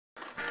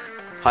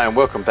Hi and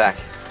welcome back.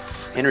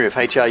 Henry of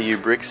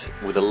HRU Bricks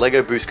with a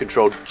Lego boost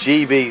controlled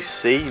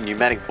GBC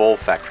pneumatic ball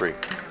factory.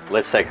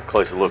 Let's take a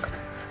closer look.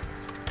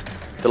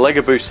 The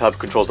Lego boost hub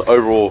controls the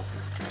overall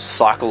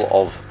cycle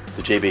of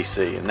the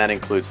GBC, and that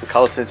includes the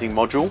color sensing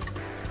module,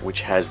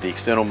 which has the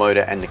external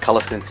motor and the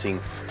color sensing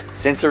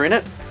sensor in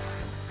it.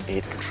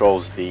 It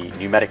controls the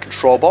pneumatic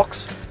control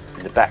box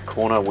in the back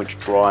corner, which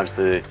drives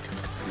the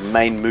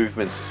main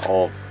movements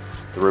of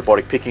the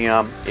robotic picking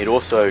arm. It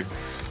also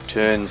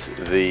turns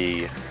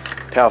the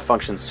power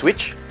function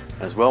switch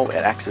as well. It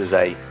acts as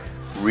a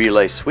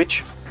relay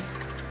switch,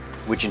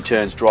 which in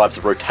turn drives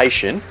the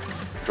rotation,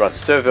 drives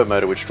the servo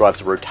motor, which drives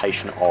the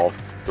rotation of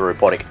the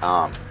robotic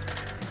arm.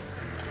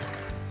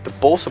 The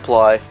ball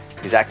supply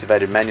is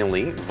activated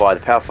manually via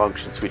the power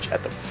function switch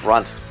at the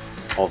front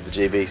of the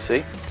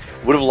GBC.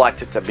 Would have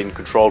liked it to have been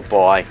controlled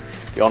by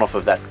the on-off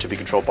of that to be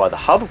controlled by the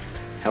hub.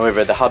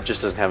 However, the hub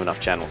just doesn't have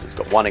enough channels. It's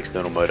got one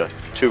external motor,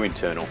 two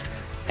internal,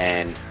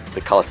 and the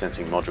color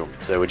sensing module.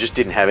 So we just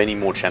didn't have any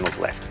more channels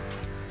left.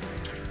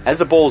 As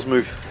the balls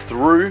move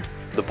through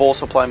the ball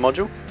supply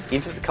module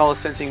into the color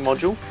sensing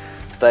module,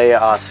 they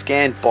are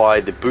scanned by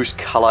the boost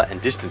color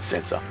and distance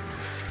sensor.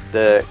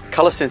 The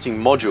color sensing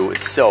module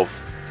itself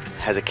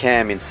has a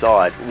cam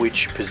inside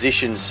which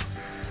positions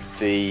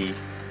the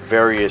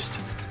various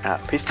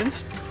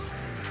pistons,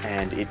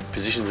 and it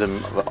positions them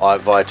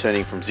via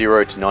turning from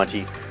 0 to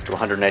 90 to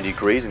 180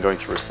 degrees and going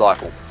through a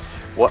cycle.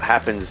 What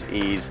happens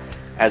is,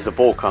 as the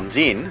ball comes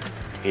in,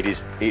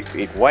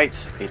 it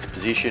waits its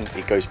position,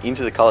 it goes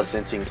into the color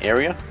sensing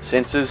area,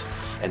 senses,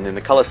 and then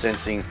the color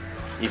sensing,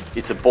 if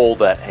it's a ball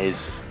that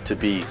is to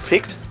be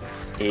picked,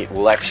 it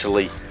will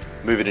actually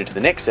move it into the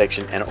next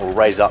section and it will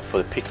raise up for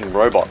the picking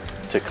robot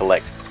to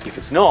collect. If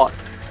it's not,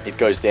 it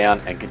goes down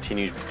and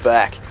continues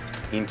back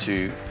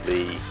into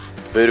the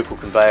vertical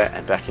conveyor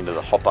and back into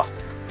the hopper.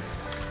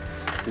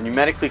 The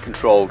pneumatically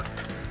controlled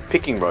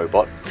picking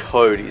robot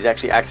code is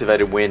actually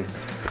activated when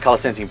the color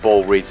sensing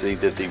ball reads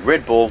either the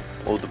red ball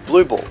or the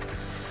blue ball.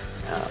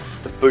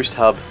 The boost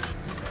hub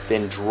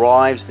then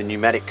drives the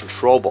pneumatic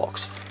control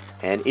box,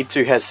 and it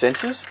too has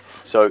sensors,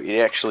 so it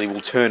actually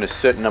will turn a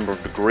certain number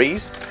of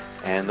degrees,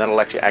 and that'll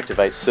actually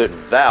activate certain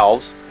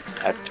valves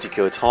at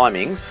particular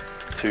timings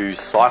to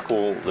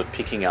cycle the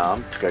picking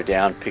arm to go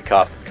down, pick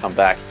up, come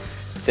back.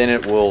 Then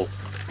it will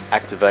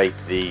activate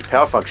the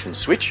power function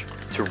switch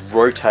to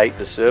rotate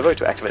the servo,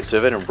 to activate the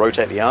servo and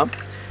rotate the arm,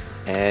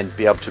 and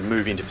be able to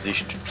move into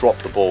position to drop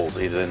the balls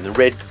either in the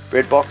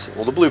red box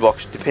or the blue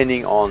box,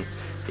 depending on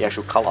the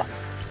actual color.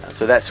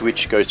 So that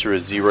switch goes through a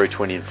 0,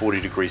 20 and 40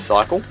 degree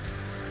cycle,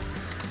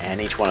 and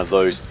each one of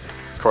those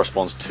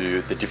corresponds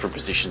to the different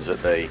positions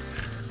that the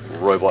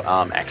robot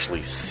arm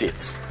actually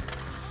sits.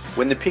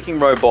 When the picking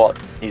robot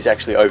is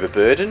actually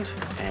overburdened,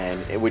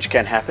 and which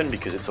can happen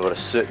because it's got a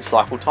certain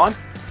cycle time,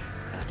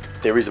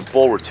 there is a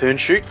ball return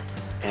chute,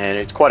 and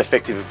it's quite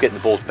effective of getting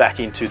the balls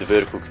back into the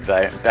vertical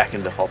conveyor and back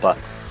into the hopper,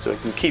 so it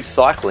can keep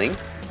cycling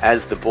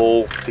as the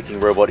ball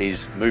picking robot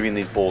is moving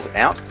these balls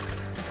out.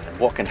 And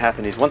what can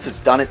happen is, once it's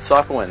done its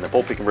cycle and the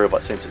ball picking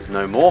robot senses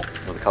no more,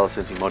 or the color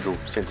sensing module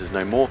senses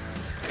no more,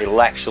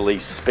 it'll actually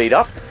speed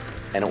up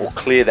and it will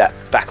clear that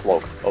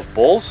backlog of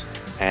balls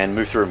and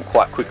move through them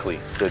quite quickly,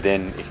 so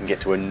then it can get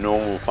to a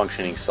normal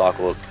functioning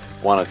cycle of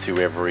 1 or 2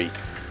 every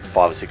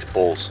 5 or 6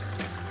 balls.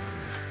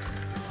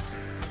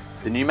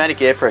 The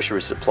pneumatic air pressure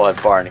is supplied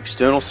via an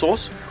external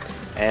source,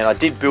 and I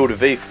did build a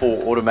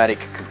V4 automatic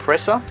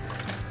compressor,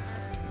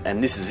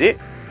 and this is it.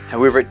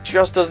 However, it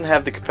just doesn't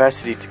have the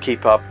capacity to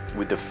keep up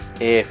with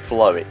the air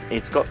flow.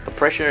 It's got the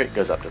pressure, it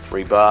goes up to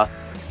 3 bar,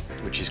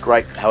 which is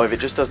great. However,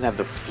 it just doesn't have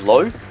the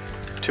flow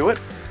to it,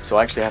 so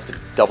I actually have to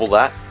double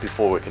that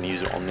before we can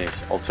use it on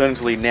this.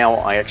 Alternatively, now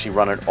I actually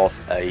run it off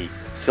a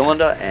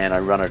cylinder, and I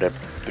run it at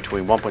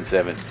between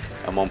 1.7 and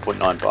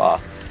 1.9 bar,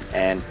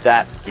 and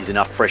that is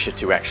enough pressure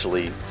to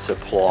actually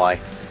supply,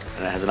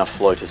 and it has enough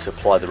flow to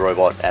supply the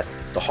robot at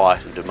the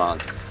highest of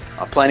demands.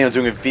 I'm planning on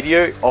doing a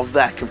video of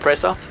that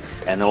compressor,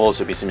 and there'll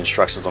also be some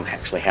instructions on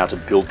actually how to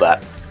build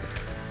that.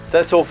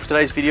 That's all for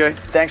today's video.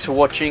 Thanks for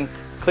watching.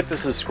 Click the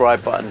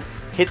subscribe button,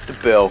 hit the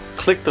bell,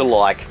 click the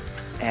like,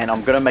 and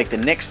I'm going to make the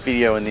next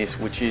video in this,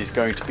 which is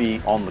going to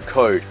be on the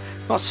code.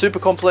 Not super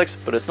complex,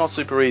 but it's not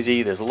super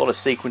easy. There's a lot of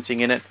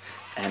sequencing in it,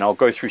 and I'll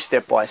go through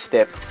step by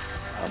step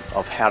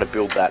of how to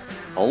build that.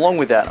 Along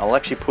with that, I'll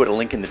actually put a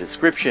link in the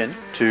description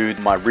to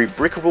my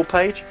Rebrickable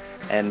page,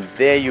 and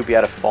there you'll be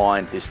able to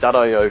find the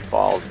stud.io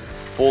files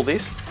for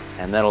this,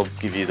 and that'll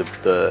give you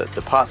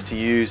the parts to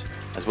use,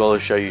 as well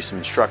as show you some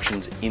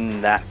instructions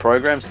in that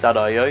program,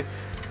 stud.io.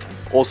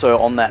 Also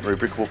on that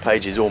Rebrickable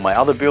page is all my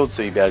other builds,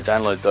 so you'll be able to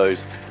download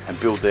those and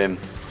build them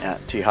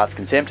to your heart's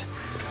content.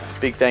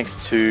 Big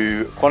thanks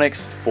to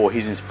Quanix for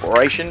his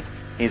inspiration.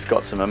 He's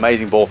got some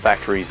amazing ball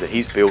factories that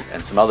he's built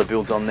and some other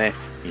builds on there.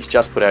 He's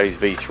just put out his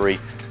V3.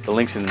 The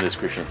link's in the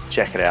description.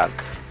 Check it out.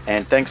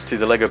 And thanks to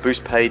the Lego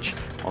Boost page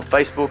on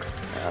Facebook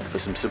for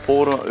some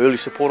support, early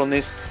support on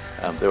this.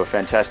 They were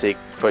fantastic.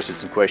 Posted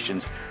some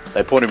questions.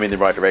 They pointed me in the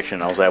right direction,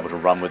 and I was able to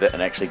run with it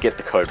and actually get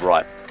the code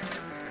right.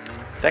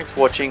 Thanks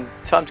for watching.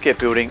 Time to get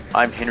building.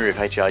 I'm Henry of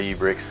HRU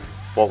Bricks.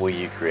 What will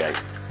you create?